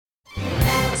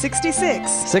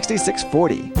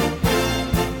6640.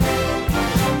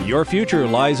 Your future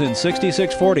lies in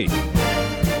 6640.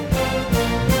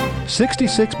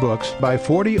 66 books by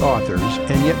 40 authors,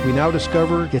 and yet we now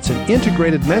discover it's an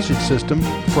integrated message system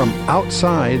from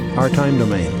outside our time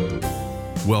domain.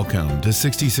 Welcome to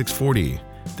 6640,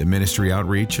 the ministry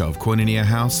outreach of Koinonia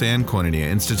House and Koinonia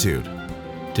Institute.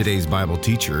 Today's Bible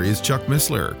teacher is Chuck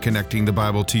Missler, connecting the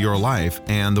Bible to your life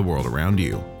and the world around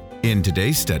you. In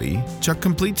today's study, Chuck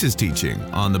completes his teaching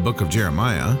on the book of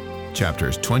Jeremiah,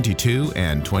 chapters 22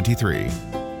 and 23.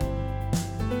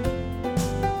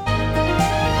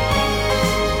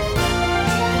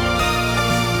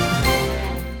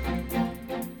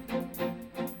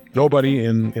 Nobody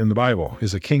in the Bible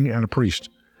is a king and a priest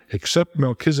except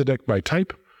Melchizedek by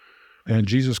type and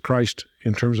Jesus Christ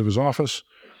in terms of his office.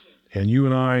 And you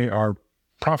and I are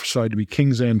prophesied to be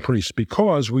kings and priests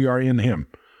because we are in him.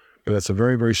 But that's a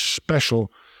very, very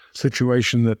special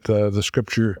situation that the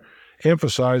Scripture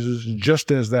emphasizes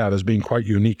just as that, as being quite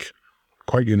unique.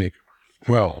 Quite unique.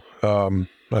 Well,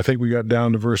 I think we got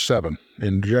down to verse 7.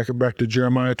 Back to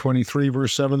Jeremiah 23,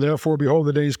 verse 7. Therefore, behold,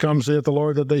 the days come, saith the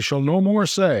Lord, that they shall no more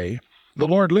say, The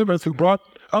Lord liveth, who brought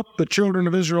up the children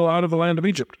of Israel out of the land of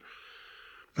Egypt.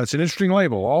 That's an interesting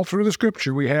label. All through the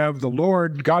Scripture, we have the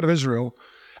Lord, God of Israel,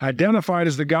 identified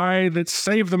as the guy that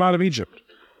saved them out of Egypt,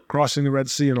 crossing the Red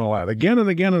Sea and all that. Again and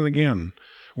again and again,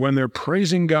 when they're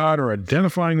praising God or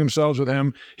identifying themselves with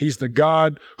him, he's the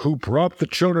God who brought the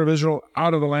children of Israel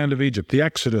out of the land of Egypt. The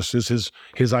Exodus is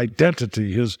his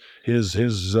identity, his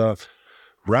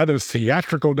rather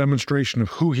theatrical demonstration of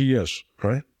who he is,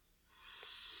 right?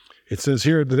 It says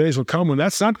here, the days will come when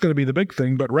that's not going to be the big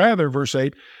thing, but rather, verse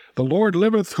 8, the Lord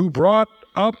liveth, who brought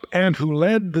up and who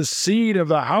led the seed of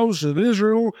the house of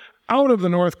Israel out of the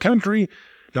north country.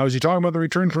 Now, is he talking about the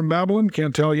return from Babylon?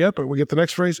 Can't tell yet, but we get the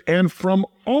next phrase. And from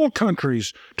all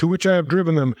countries to which I have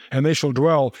driven them, and they shall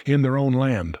dwell in their own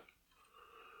land.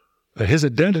 That his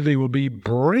identity will be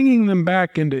bringing them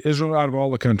back into Israel out of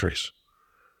all the countries.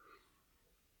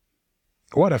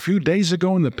 A few days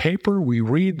ago in the paper, we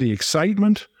read the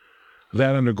excitement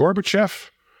that under Gorbachev,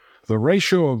 the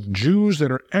ratio of Jews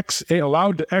that are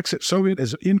allowed to exit Soviet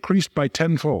has increased by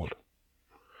tenfold.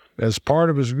 As part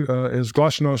of his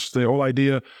glasnost, the whole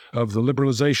idea of the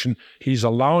liberalization, he's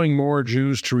allowing more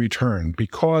Jews to return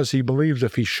because he believes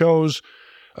if he shows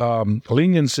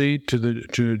leniency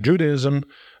to Judaism,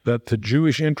 that the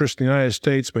Jewish interest in the United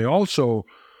States may also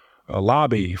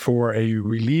lobby for a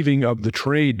relieving of the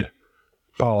trade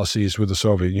policies with the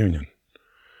Soviet Union.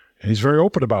 And he's very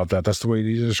open about that. That's the way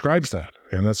he describes that.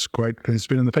 And it's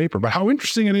been in the paper. But how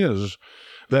interesting it is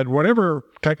that whatever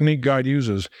technique God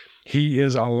uses, he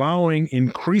is allowing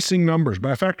increasing numbers,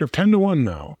 by a factor of 10 to 1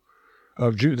 now,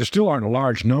 of Jews. There still aren't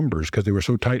large numbers because they were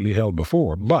so tightly held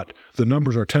before, but the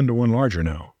numbers are 10 to 1 larger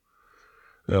now.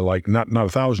 Like not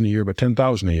 1,000 a year, but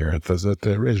 10,000 a year. That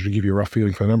is to give you a rough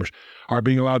feeling for the numbers, are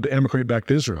being allowed to emigrate back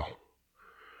to Israel.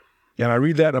 And I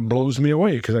read that and it blows me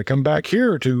away because I come back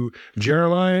here to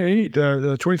Jeremiah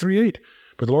 23:8.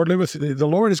 But the Lord liveth, the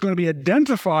Lord is going to be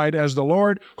identified as the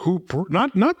Lord who,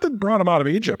 not that brought him out of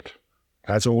Egypt.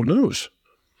 That's old news.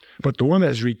 But the one that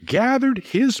has regathered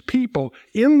his people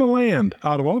in the land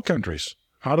out of all countries,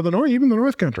 out of the north, even the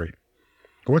north country.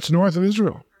 What's north of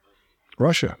Israel?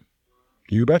 Russia.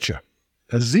 You betcha.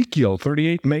 Ezekiel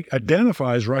 38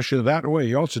 identifies Russia that way.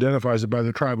 He also identifies it by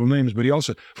their tribal names, but he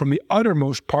also, from the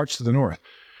uttermost parts of the north.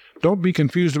 Don't be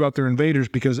confused about their invaders,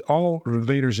 because all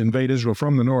invaders invade Israel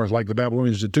from the north, like the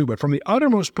Babylonians did too. But from the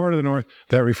uttermost part of the north,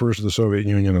 that refers to the Soviet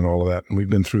Union and all of that. And we've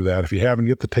been through that. If you haven't,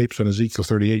 get the tapes on Ezekiel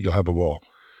 38, you'll have a ball.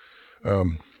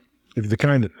 If you're the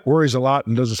kind that worries a lot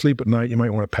and doesn't sleep at night, you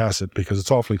might want to pass it because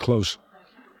it's awfully close.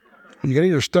 You can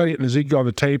either study it in Ezekiel on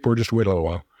the tape or just wait a little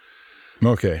while.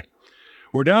 Okay.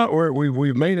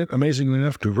 We've made it, amazingly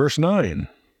enough, to verse 9.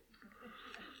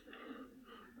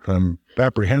 I'm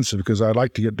apprehensive because I'd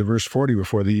like to get to verse 40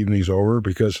 before the evening's over,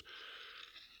 because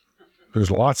there's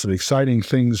lots of exciting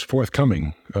things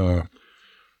forthcoming.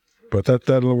 But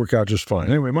that'll work out just fine.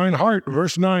 Anyway, mine heart,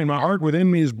 verse 9, my heart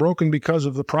within me is broken because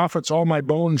of the prophets. All my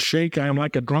bones shake. I am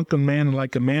like a drunken man and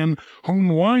like a man whom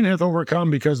wine hath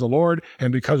overcome, because the Lord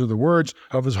and because of the words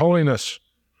of his holiness.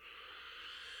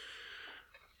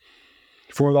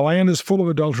 For the land is full of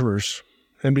adulterers,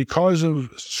 and because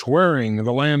of swearing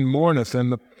the land mourneth, and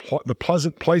the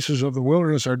pleasant places of the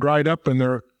wilderness are dried up, and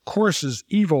their course is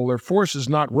evil, their force is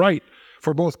not right.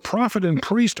 For both prophet and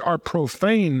priest are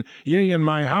profane. Yea, in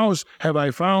my house have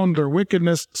I found their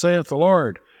wickedness, saith the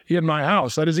Lord. In my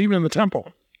house, that is, even in the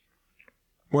temple.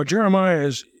 What Jeremiah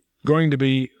is going to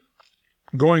be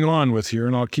going on with here,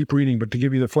 and I'll keep reading, but to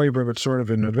give you the flavor of it sort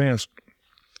of in advance,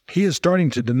 he is starting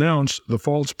to denounce the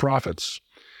false prophets.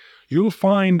 You'll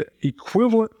find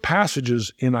equivalent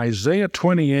passages in Isaiah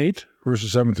 28,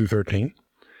 verses 7 through 13,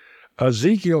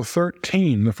 Ezekiel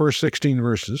 13, the first 16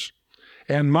 verses,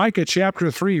 and Micah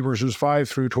chapter 3, verses 5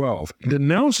 through 12,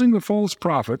 denouncing the false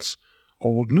prophets,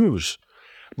 old news,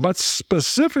 but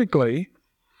specifically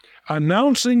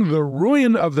announcing the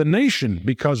ruin of the nation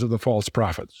because of the false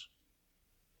prophets.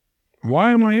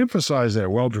 Why am I emphasizing that?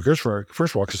 Well, because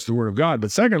first of all, it's the Word of God,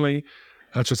 but secondly,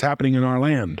 that's what's happening in our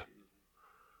land.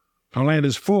 Our land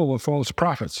is full of false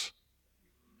prophets,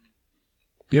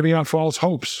 giving out false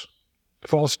hopes,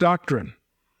 false doctrine.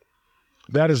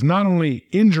 That is not only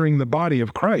injuring the body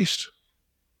of Christ,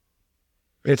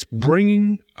 it's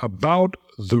bringing about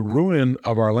the ruin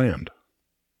of our land.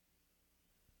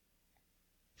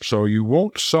 So you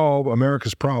won't solve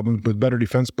America's problems with better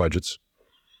defense budgets,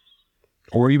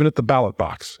 or even at the ballot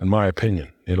box, in my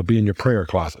opinion. It'll be in your prayer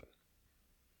closet.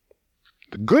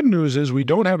 The good news is we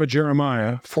don't have a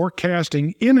Jeremiah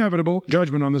forecasting inevitable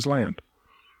judgment on this land.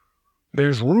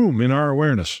 There's room in our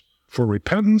awareness for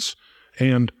repentance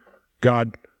and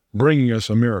God bringing us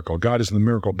a miracle. God is in the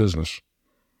miracle business.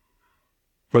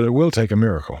 But it will take a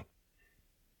miracle.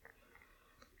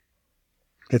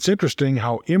 It's interesting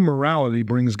how immorality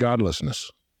brings godlessness.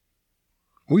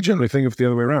 We generally think of it the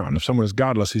other way around. If someone is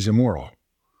godless, he's immoral.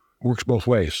 It works both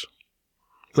ways.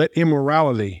 Let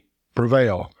immorality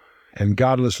prevail, and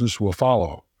godlessness will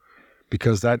follow,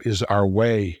 because that is our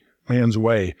way, man's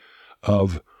way,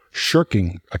 of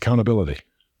shirking accountability.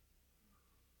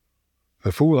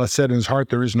 The fool has said in his heart,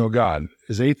 there is no God.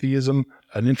 Is atheism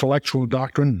an intellectual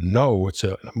doctrine? No, it's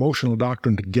an emotional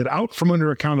doctrine to get out from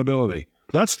under accountability.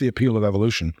 That's the appeal of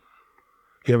evolution.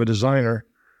 You have a designer,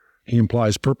 he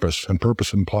implies purpose, and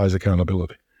purpose implies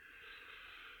accountability.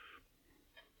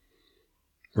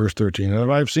 Verse 13,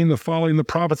 and I have seen the folly in the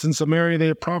prophets in Samaria. They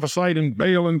have prophesied in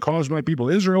Baal and caused my people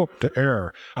Israel to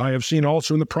err. I have seen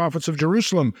also in the prophets of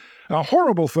Jerusalem a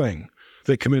horrible thing.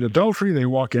 They commit adultery, they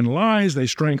walk in lies, they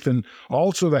strengthen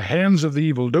also the hands of the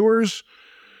evildoers,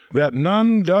 that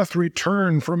none doth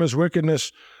return from his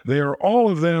wickedness. They are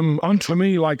all of them unto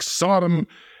me like Sodom,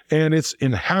 and its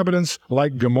inhabitants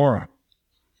like Gomorrah.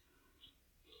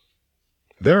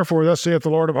 Therefore, thus saith the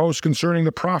Lord of hosts concerning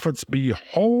the prophets,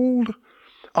 behold,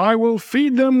 I will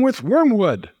feed them with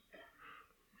wormwood,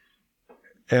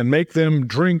 and make them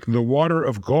drink the water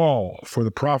of gall. For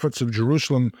the prophets of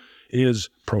Jerusalem is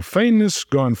profaneness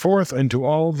gone forth into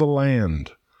all the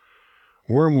land.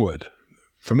 Wormwood,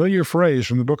 familiar phrase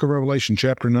from the book of Revelation,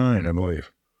 chapter 9, I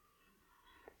believe.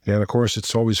 And of course,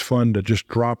 it's always fun to just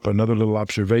drop another little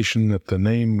observation that the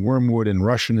name wormwood in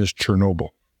Russian is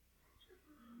Chernobyl.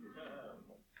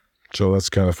 So that's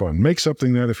kind of fun. Make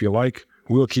something that if you like,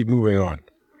 we'll keep moving on.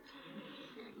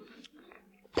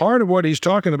 Part of what he's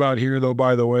talking about here, though,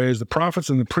 by the way, is the prophets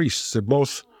and the priests. They're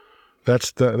both.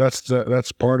 That's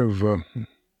part of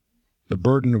the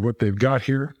burden of what they've got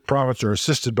here. Prophets are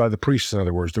assisted by the priests. In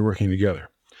other words, they're working together.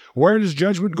 Where is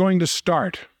judgment going to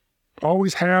start?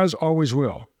 Always has, always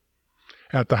will.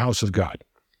 At the house of God.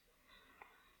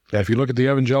 Now, if you look at the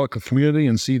evangelical community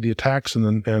and see the attacks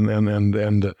and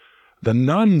the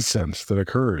nonsense that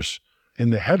occurs in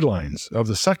the headlines of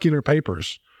the secular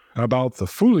papers about the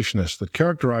foolishness that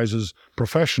characterizes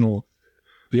professional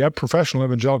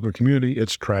evangelical community,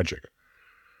 it's tragic.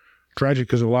 Tragic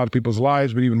because of a lot of people's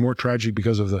lives, but even more tragic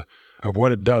because of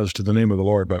what it does to the name of the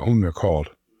Lord by whom they're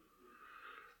called.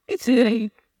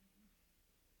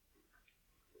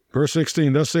 Verse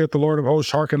 16, thus saith the Lord of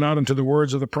hosts, hearken not unto the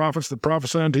words of the prophets that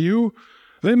prophesy unto you.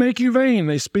 They make you vain.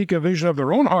 They speak a vision of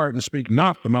their own heart and speak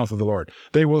not the mouth of the Lord.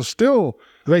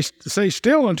 They say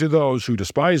still unto those who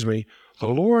despise me, the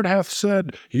Lord hath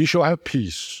said, ye shall have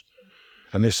peace.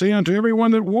 And they say unto every one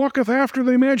that walketh after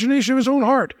the imagination of his own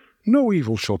heart, no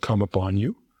evil shall come upon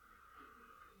you.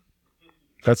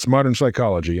 That's modern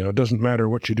psychology. It doesn't matter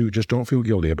what you do, just don't feel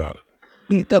guilty about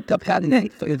it.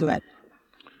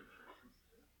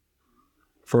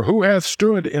 For who hath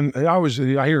stood in?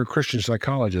 I hear Christian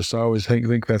psychologists. I always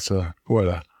think that's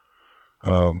what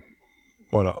a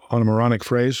onomoronic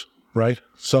phrase, right?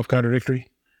 Self-contradictory.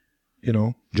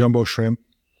 Jumbo shrimp.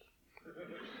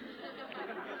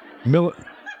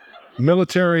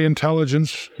 Military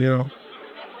intelligence. And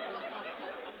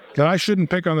I shouldn't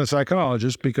pick on the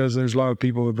psychologists because there's a lot of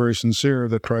people that are very sincere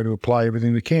that try to apply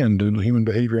everything they can to human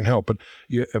behavior and help.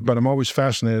 But I'm always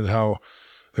fascinated how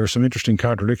there are some interesting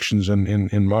contradictions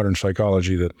in modern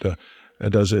psychology that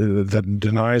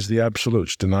denies the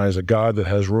absolutes, denies a God that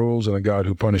has rules and a God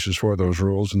who punishes for those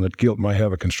rules, and that guilt might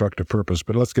have a constructive purpose.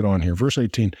 But let's get on here. Verse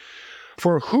 18,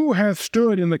 For who hath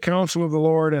stood in the counsel of the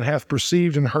Lord, and hath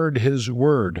perceived and heard his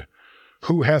word?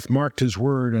 Who hath marked his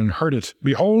word and heard it?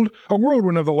 Behold, a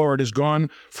whirlwind of the Lord is gone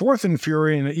forth in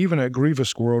fury, and even a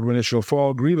grievous whirlwind. It shall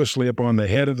fall grievously upon the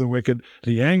head of the wicked.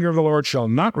 The anger of the Lord shall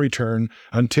not return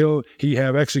until he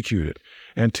have executed,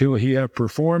 until he have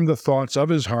performed the thoughts of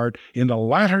his heart. In the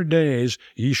latter days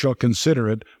ye shall consider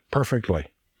it perfectly,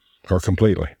 or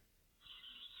completely.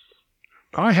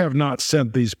 I have not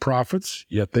sent these prophets,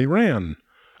 yet they ran.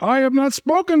 I have not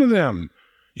spoken to them,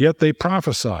 yet they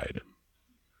prophesied.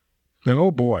 And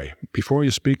oh boy, before you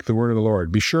speak the word of the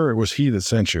Lord, be sure it was he that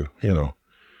sent you.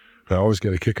 I always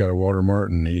get a kick out of Walter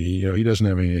Martin. He doesn't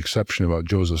have any exception about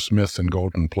Joseph Smith and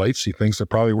golden plates. He thinks there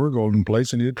probably were golden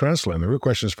plates and he did translate them. The real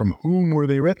question is, from whom were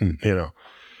they written?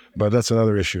 But that's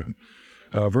another issue.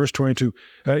 Verse 22,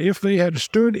 if they had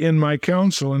stood in my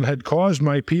counsel and had caused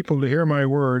my people to hear my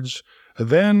words,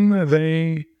 then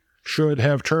they should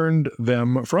have turned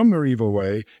them from their evil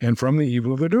way and from the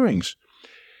evil of their doings.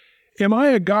 Am I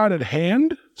a God at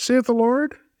hand, saith the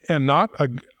Lord, and not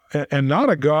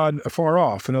a God afar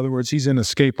off? In other words, he's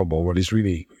inescapable, what he's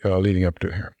really leading up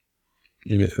to here.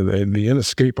 The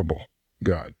inescapable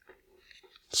God.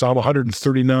 Psalm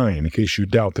 139, in case you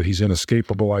doubt that he's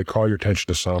inescapable, I call your attention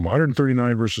to Psalm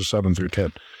 139, verses 7 through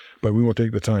 10. But we won't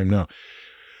take the time now.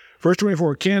 Verse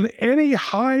 24, can any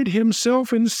hide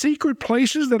himself in secret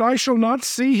places that I shall not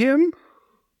see him?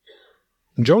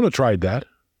 Jonah tried that.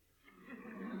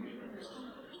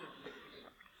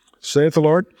 Saith the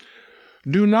Lord,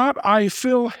 do not I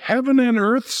fill heaven and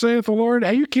earth, saith the Lord?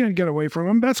 Hey, you can't get away from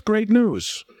him. That's great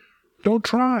news. Don't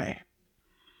try.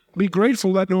 Be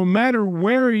grateful that no matter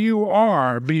where you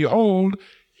are, behold,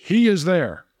 he is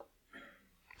there.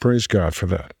 Praise God for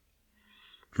that.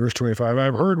 Verse 25, I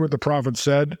have heard what the prophet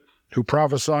said, who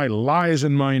prophesy lies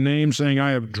in my name, saying,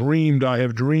 I have dreamed, I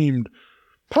have dreamed.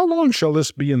 How long shall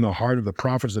this be in the heart of the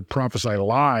prophets that prophesy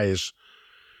lies?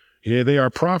 Yea, they are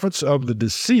prophets of the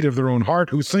deceit of their own heart,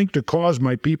 who think to cause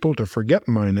my people to forget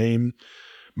my name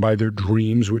by their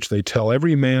dreams, which they tell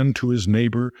every man to his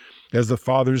neighbor, as the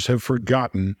fathers have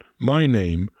forgotten my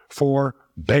name for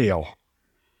Baal.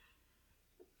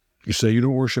 You say you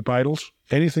don't worship idols?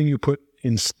 Anything you put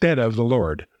instead of the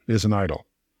Lord is an idol.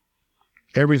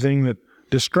 Everything that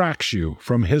distracts you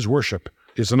from his worship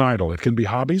is an idol. It can be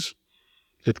hobbies.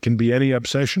 It can be any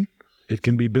obsession. It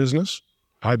can be business.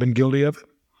 I've been guilty of it.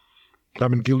 I've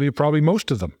been guilty of probably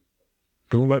most of them.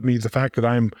 Don't let the fact that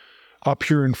I'm up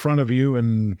here in front of you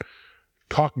and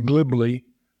talk glibly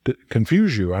to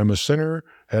confuse you. I'm a sinner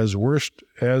as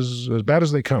bad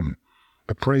as they come.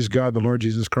 But praise God, the Lord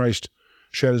Jesus Christ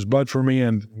shed his blood for me,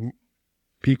 and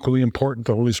equally important,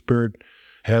 the Holy Spirit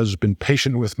has been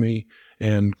patient with me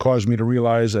and caused me to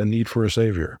realize a need for a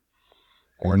Savior.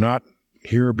 We're not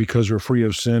here because we're free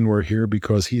of sin. We're here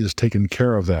because he has taken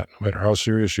care of that, no matter how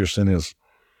serious your sin is.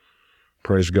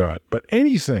 Praise God. But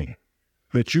anything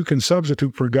that you can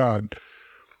substitute for God,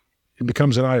 it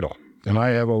becomes an idol. And I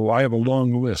have a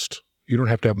long list. You don't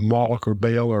have to have Moloch or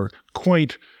Baal or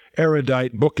quaint,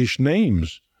 erudite, bookish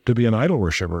names to be an idol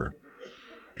worshiper.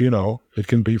 It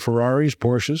can be Ferraris,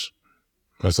 Porsches.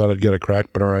 I thought I'd get a crack,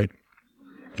 but all right.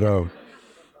 So,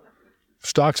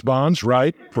 stocks, bonds,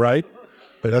 right.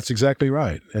 But that's exactly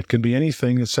right. It can be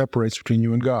anything that separates between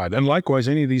you and God. And likewise,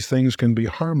 any of these things can be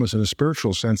harmless in a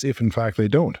spiritual sense if, in fact, they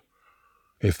don't.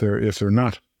 If they're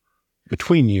not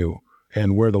between you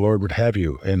and where the Lord would have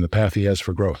you and the path he has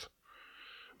for growth.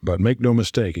 But make no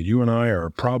mistake, you and I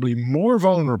are probably more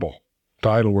vulnerable to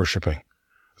idol worshiping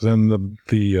than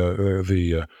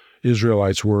the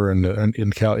Israelites were in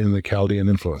the Chaldean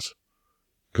influence.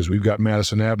 Because we've got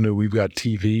Madison Avenue, we've got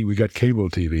TV, we've got cable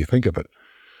TV. Think of it.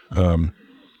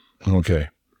 Okay.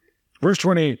 Verse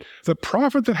 28, the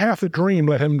prophet that hath a dream,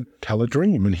 let him tell a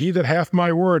dream, and he that hath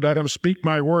my word, let him speak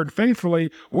my word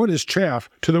faithfully. What is chaff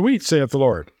to the wheat, saith the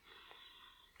Lord?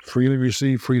 Freely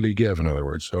receive, freely give, in other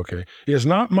words. Okay. Is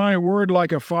not my word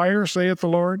like a fire, saith the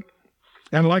Lord,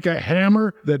 and like a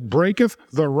hammer that breaketh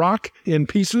the rock in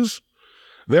pieces?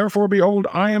 Therefore, behold,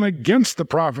 I am against the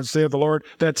prophets, saith the Lord,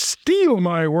 that steal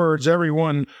my words, every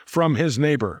one from his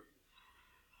neighbor.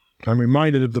 I'm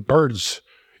reminded of the birds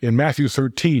in Matthew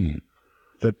 13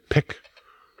 that pick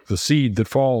the seed that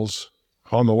falls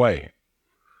on the way.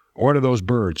 What are those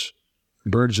birds?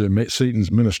 Birds are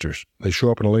Satan's ministers. They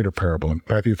show up in a later parable. In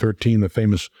Matthew 13, the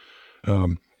famous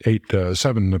 7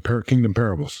 kingdom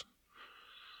parables.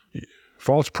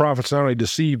 False prophets not only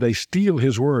deceive, they steal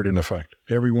his word, in effect,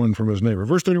 everyone from his neighbor.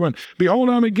 Verse 31, behold,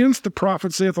 I'm against the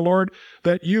prophets, saith the Lord,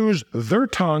 that use their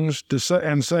tongues to say,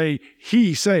 and say,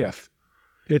 he saith.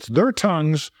 It's their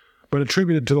tongues, but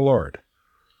attributed to the Lord.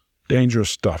 Dangerous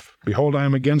stuff. Behold, I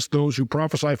am against those who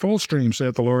prophesy false dreams,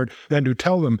 saith the Lord, than to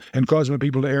tell them, and cause my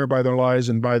people to err by their lies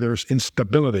and by their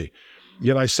instability.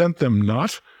 Yet I sent them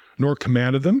not, nor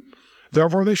commanded them.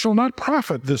 Therefore they shall not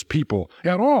profit this people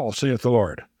at all, saith the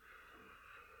Lord.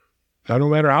 Now, no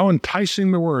matter how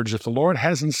enticing the words, if the Lord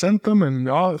hasn't sent them and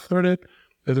authored it,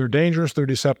 they're dangerous, they're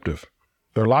deceptive.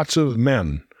 There are lots of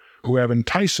men who have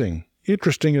enticing,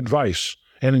 interesting advice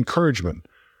and encouragement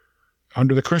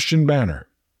under the Christian banner.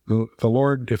 If the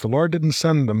Lord didn't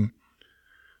send them,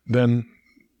 then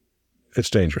it's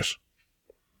dangerous.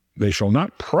 They shall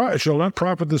not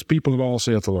profit this people at all,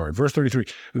 saith the Lord. Verse 33,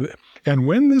 and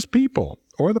when this people,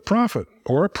 or the prophet,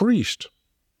 or a priest,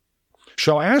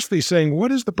 shall ask thee, saying,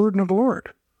 what is the burden of the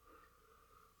Lord?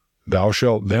 Thou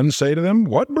shalt then say to them,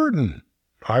 what burden?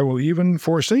 I will even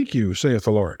forsake you, saith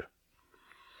the Lord.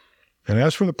 And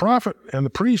as for the prophet and the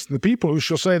priest and the people who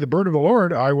shall say the burden of the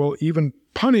Lord, I will even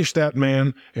punish that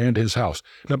man and his house.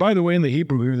 Now, by the way, in the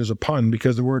Hebrew here, there's a pun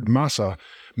because the word masa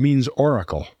means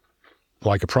oracle,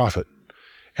 like a prophet.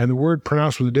 And the word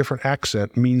pronounced with a different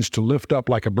accent means to lift up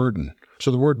like a burden.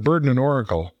 So the word burden and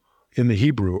oracle in the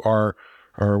Hebrew are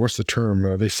what's the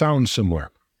term? They sound similar.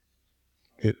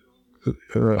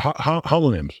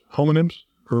 Homonyms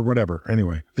or whatever.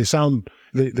 Anyway, they sound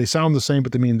the same,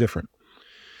 but they mean different.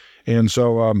 And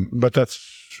so, but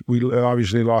we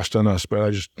obviously lost on us, but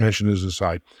I just mentioned it as an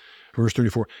aside. Verse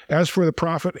 34, as for the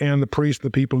prophet and the priest,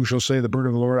 the people who shall say the burden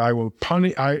of the Lord, I will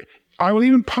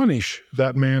even punish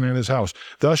that man and his house.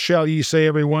 Thus shall ye say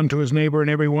every one to his neighbor and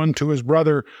every one to his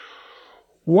brother,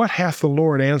 what hath the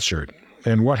Lord answered?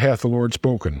 And what hath the Lord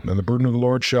spoken? And the burden of the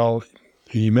Lord shall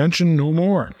he mention no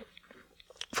more.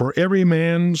 For every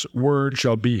man's word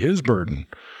shall be his burden.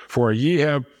 For ye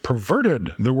have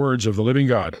perverted the words of the living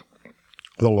God,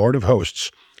 the Lord of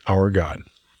hosts, our God.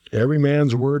 Every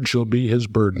man's word shall be his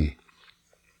burden.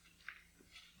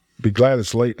 Be glad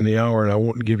it's late in the hour, and I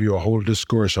won't give you a whole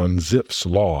discourse on Zipf's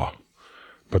law.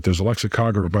 But there's a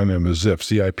lexicographer by the name of Zipf,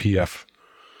 Z-I-P-F,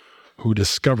 who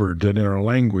discovered that in our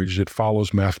language it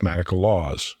follows mathematical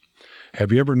laws.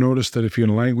 Have you ever noticed that if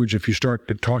you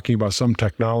start talking about some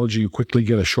technology, you quickly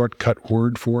get a shortcut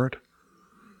word for it?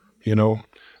 You know,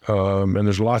 and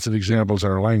there's lots of examples in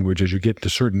our language as you get to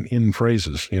certain in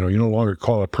phrases. You know, you no longer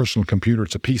call a personal computer,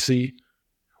 it's a PC.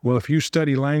 Well, if you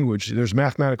study language, there's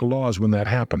mathematical laws when that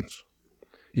happens.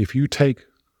 If you take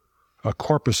a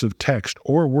corpus of text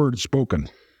or words spoken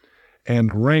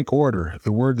and rank order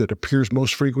the word that appears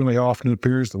most frequently, how often it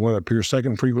appears, the one that appears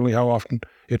second frequently, how often,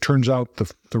 it turns out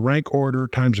the rank order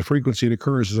times the frequency it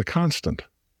occurs is a constant.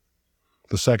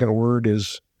 The second word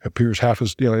appears half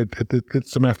as,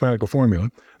 it's a mathematical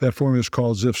formula. That formula is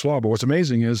called Zipf's law. But what's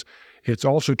amazing is it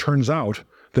also turns out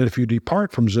that if you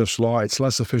depart from Zipf's law, it's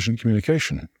less efficient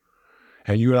communication.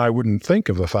 And you and I wouldn't think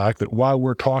of the fact that while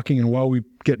we're talking and while we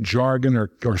get jargon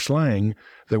or slang,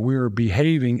 that we're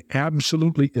behaving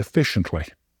absolutely efficiently.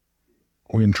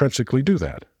 We intrinsically do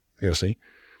that, you see.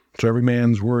 So every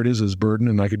man's word is his burden,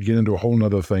 and I could get into a whole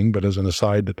other thing, but as an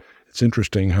aside, it's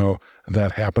interesting how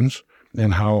that happens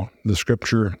and how the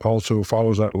Scripture also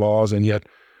follows that laws and yet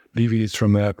deviates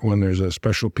from that when there's a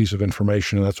special piece of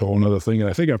information, and that's a whole other thing. And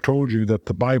I think I've told you that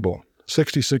the Bible,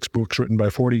 66 books written by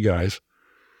 40 guys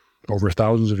over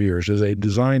thousands of years, is a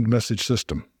designed message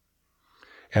system.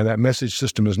 And that message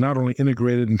system is not only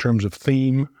integrated in terms of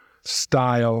theme,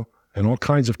 style, and all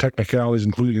kinds of technicalities,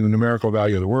 including the numerical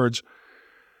value of the words,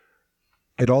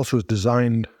 it also is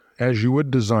designed as you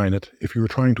would design it if you were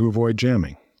trying to avoid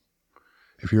jamming.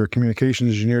 If you're a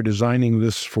communications engineer designing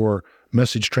this for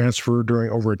message transfer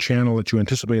over a channel that you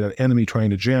anticipate an enemy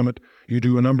trying to jam it, you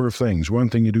do a number of things. One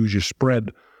thing you do is you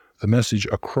spread the message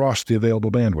across the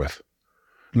available bandwidth.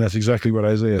 And that's exactly what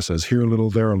Isaiah says. Here a little,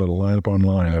 there a little, line upon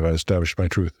line have I established my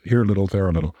truth. Here a little, there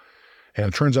a little. And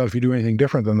it turns out if you do anything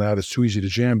different than that, it's too easy to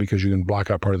jam because you can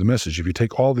block out part of the message. If you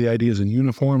take all the ideas and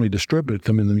uniformly distribute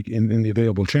them in the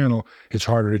available channel, it's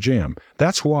harder to jam.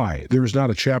 That's why there is not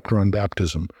a chapter on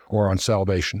baptism or on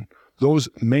salvation. Those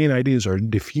main ideas are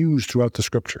diffused throughout the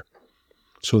Scripture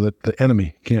so that the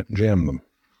enemy can't jam them.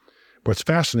 What's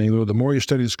fascinating, though, the more you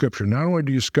study the Scripture, not only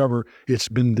do you discover it's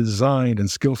been designed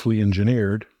and skillfully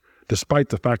engineered, despite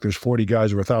the fact there's 40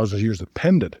 guys over thousands of years that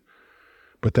penned it,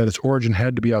 but that its origin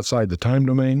had to be outside the time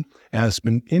domain, and it's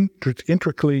been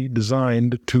intricately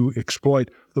designed to exploit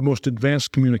the most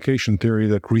advanced communication theory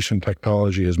that recent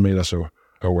technology has made us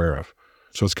aware of.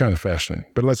 So it's kind of fascinating.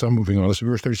 But I'm moving on. Let's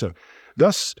verse 37.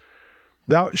 Thus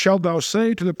shalt thou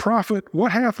say to the prophet,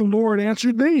 what hath the Lord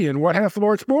answered thee, and what hath the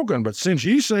Lord spoken? But since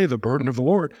ye say the burden of the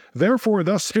Lord, therefore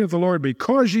thus saith the Lord,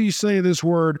 because ye say this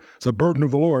word, the burden of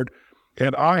the Lord,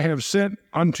 And I have sent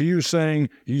unto you, saying,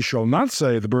 Ye shall not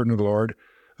say the burden of the Lord.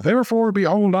 Therefore,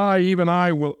 behold, even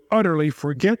I, will utterly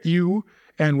forget you,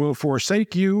 and will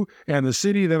forsake you, and the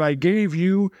city that I gave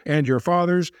you and your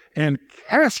fathers, and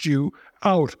cast you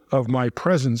out of my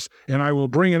presence, and I will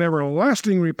bring an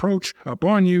everlasting reproach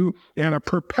upon you, and a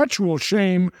perpetual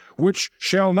shame which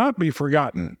shall not be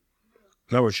forgotten.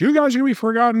 Now, if you guys are going to be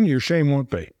forgotten, your shame won't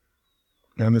be.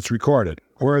 And it's recorded.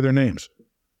 Where are their names?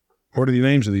 What are the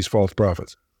names of these false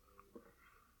prophets?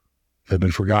 They've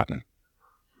been forgotten.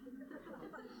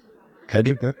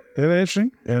 Isn't that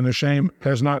interesting? And the shame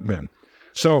has not been.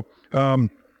 So,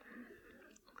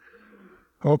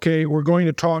 okay, we're going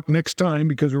to talk next time,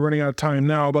 because we're running out of time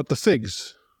now, about the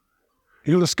figs.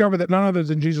 You'll discover that none other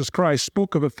than Jesus Christ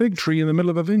spoke of a fig tree in the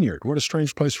middle of a vineyard. What a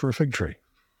strange place for a fig tree.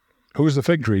 Who is the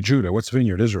fig tree? Judah. What's the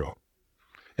vineyard? Israel.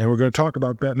 And we're going to talk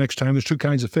about that next time. There's two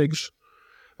kinds of figs,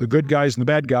 the good guys and the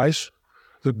bad guys.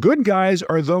 The good guys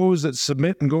are those that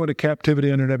submit and go into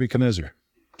captivity under Nebuchadnezzar.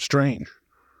 Strange.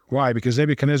 Why? Because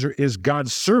Nebuchadnezzar is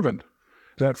God's servant.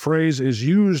 That phrase is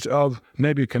used of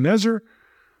Nebuchadnezzar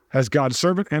as God's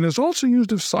servant, and is also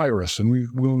used of Cyrus, and we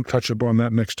will touch upon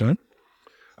that next time.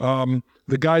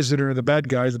 The guys that are the bad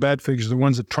guys, the bad figs, are the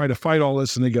ones that try to fight all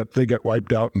this, and they get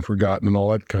wiped out and forgotten and all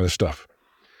that kind of stuff.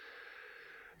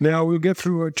 Now, we'll get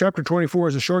through chapter 24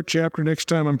 is a short chapter. Next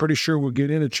time, I'm pretty sure we'll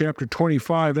get into chapter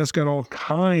 25. That's got all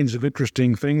kinds of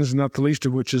interesting things, not the least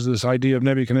of which is this idea of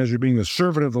Nebuchadnezzar being the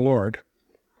servant of the Lord.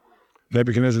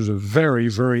 Nebuchadnezzar is a very,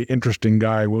 very interesting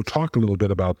guy. We'll talk a little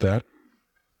bit about that.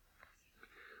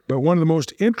 But one of the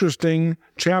most interesting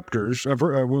chapters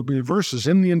will be verses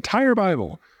in the entire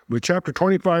Bible, with chapter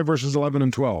 25, verses 11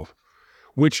 and 12,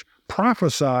 which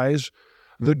prophesies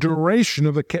the duration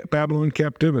of the Babylon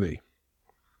captivity.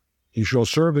 He shall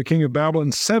serve the king of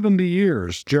Babylon 70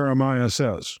 years, Jeremiah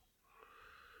says.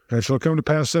 And it shall come to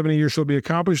pass 70 years shall be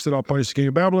accomplished, that I'll punish the king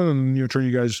of Babylon, and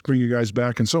bring you guys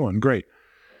back, and so on. Great.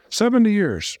 70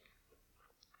 years.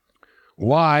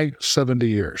 Why 70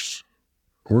 years?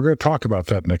 We're going to talk about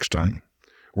that next time.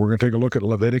 We're going to take a look at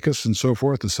Leviticus and so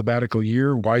forth, the sabbatical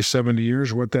year, why 70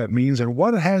 years, what that means, and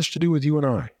what it has to do with you and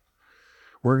I.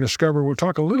 We're going to discover, we'll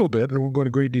talk a little bit, and we'll go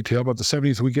into great detail about the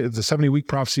 70-week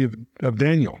prophecy of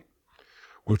Daniel.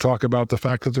 We'll talk about the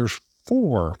fact that there's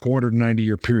 4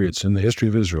 490-year periods in the history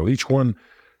of Israel, each one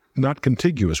not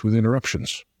contiguous with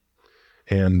interruptions.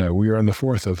 And we are on the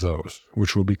 4th of those,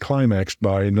 which will be climaxed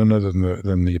by none other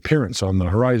than the appearance on the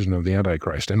horizon of the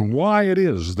Antichrist. And why it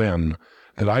is, then,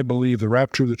 that I believe the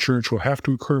rapture of the church will have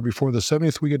to occur before the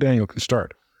 70th week of Daniel can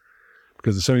start.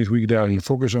 Because the 70th week of Daniel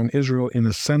focuses on Israel in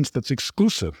a sense that's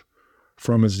exclusive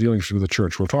from its dealings with the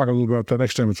church. We'll talk a little bit about that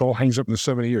next time. It all hangs up in the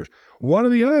 70 years. One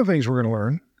of the other things we're going to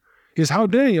learn is how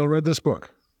Daniel read this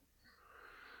book.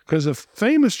 Because a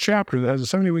famous chapter that has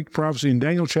a 70-week prophecy in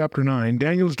Daniel chapter 9,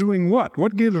 Daniel's doing what?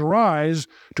 What gives rise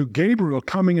to Gabriel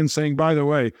coming and saying, by the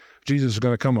way, Jesus is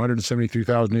going to come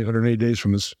 173,808 days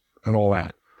from this and all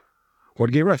that?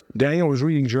 What gave rise? Daniel was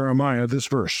reading Jeremiah, this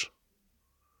verse.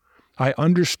 I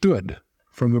understood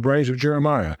from the brains of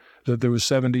Jeremiah that there was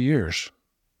 70 years.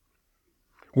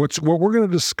 What we're going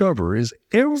to discover is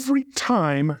every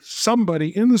time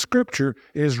somebody in the Scripture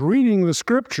is reading the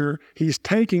Scripture, he's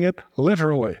taking it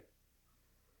literally.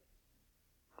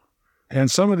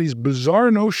 And some of these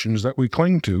bizarre notions that we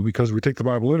cling to because we take the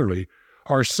Bible literally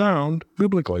are sound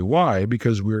biblically. Why?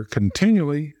 Because we're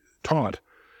continually taught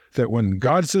that when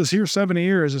God says here 70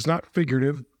 years, it's not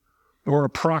figurative or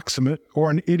approximate or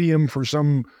an idiom for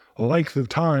some length of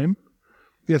time.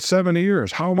 It's 70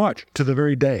 years. How much? To the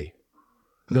very day.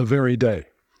 The very day.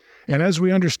 And as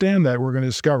we understand that, we're going to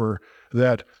discover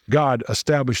that God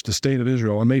established the state of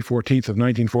Israel on May 14th of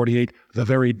 1948, the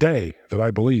very day that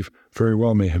I believe very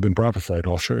well may have been prophesied.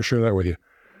 I'll share that with you.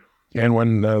 And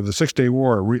when the Six-Day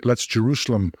War lets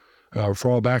Jerusalem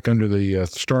fall back under the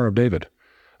Star of David,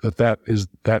 that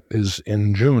is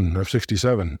in June of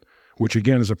 67, which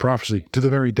again is a prophecy to the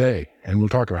very day. And we'll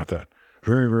talk about that.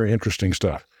 Very, very interesting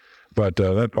stuff. But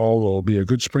that all will be a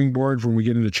good springboard when we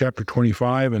get into chapter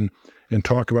 25 and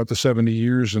talk about the 70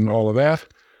 years and all of that.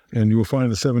 And you will find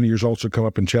the 70 years also come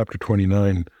up in chapter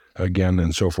 29 again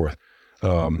and so forth.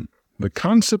 The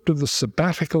concept of the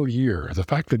sabbatical year, the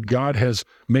fact that God has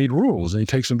made rules and he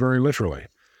takes them very literally.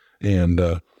 And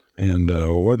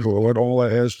what all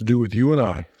that has to do with you and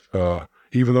I.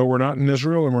 Even though we're not in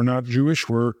Israel and we're not Jewish,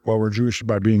 we're Jewish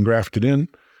by being grafted in.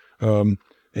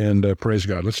 And praise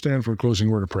God. Let's stand for a closing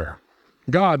word of prayer.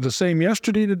 God, the same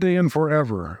yesterday, today, and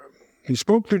forever. He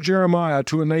spoke to Jeremiah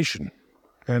to a nation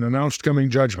and announced coming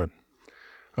judgment.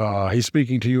 He's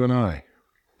speaking to you and I,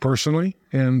 personally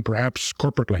and perhaps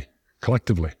corporately,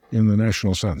 collectively, in the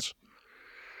national sense.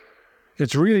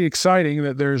 It's really exciting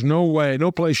that there's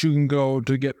no place you can go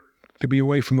to be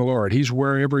away from the Lord. He's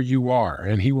wherever you are,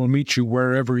 and He will meet you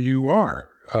wherever you are,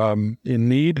 in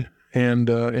need and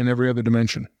in every other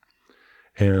dimension.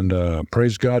 And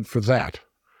praise God for that.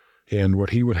 And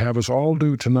what He would have us all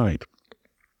do tonight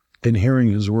in hearing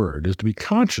His word is to be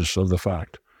conscious of the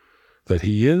fact that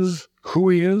He is who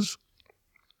He is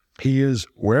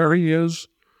where He is,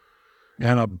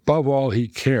 and above all, He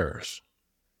cares.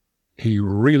 He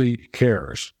really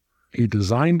cares. He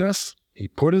designed us. He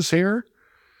put us here.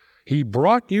 He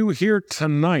brought you here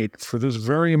tonight for this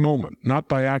very moment, not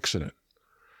by accident.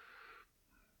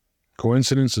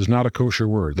 Coincidence is not a kosher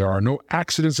word. There are no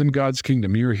accidents in God's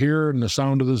kingdom. You're here in the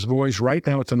sound of this voice right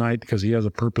now tonight because He has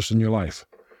a purpose in your life.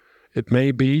 It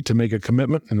may be to make a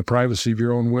commitment in the privacy of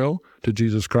your own will to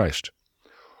Jesus Christ.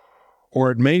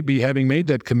 Or it may be, having made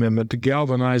that commitment, to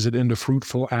galvanize it into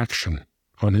fruitful action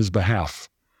on His behalf,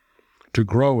 to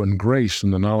grow in grace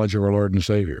and the knowledge of our Lord and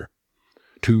Savior,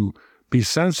 to be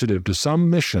sensitive to some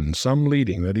mission, some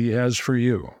leading that He has for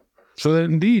you, so that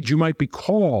indeed you might be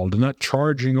called and not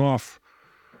charging off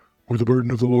with the burden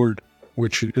of the Lord,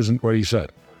 which isn't what He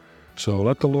said. So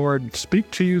let the Lord speak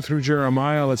to you through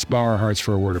Jeremiah. Let's bow our hearts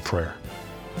for a word of prayer.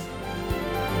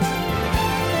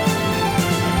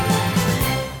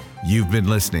 You've been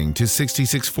listening to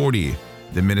 6640,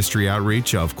 the ministry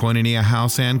outreach of Koinonia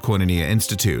House and Koinonia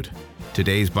Institute.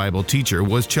 Today's Bible teacher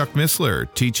was Chuck Missler,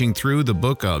 teaching through the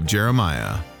book of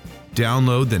Jeremiah.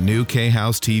 Download the new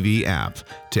K-House TV app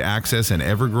to access an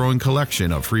ever-growing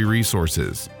collection of free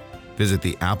resources. Visit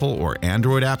the Apple or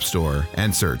Android App Store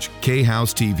and search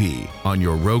K-House TV on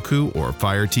your Roku or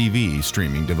Fire TV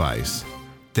streaming device.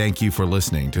 Thank you for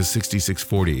listening to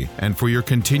 6640 and for your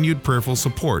continued prayerful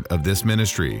support of this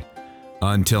ministry.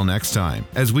 Until next time,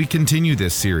 as we continue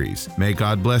this series, may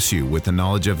God bless you with the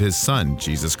knowledge of His Son,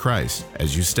 Jesus Christ,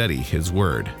 as you study His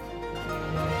Word.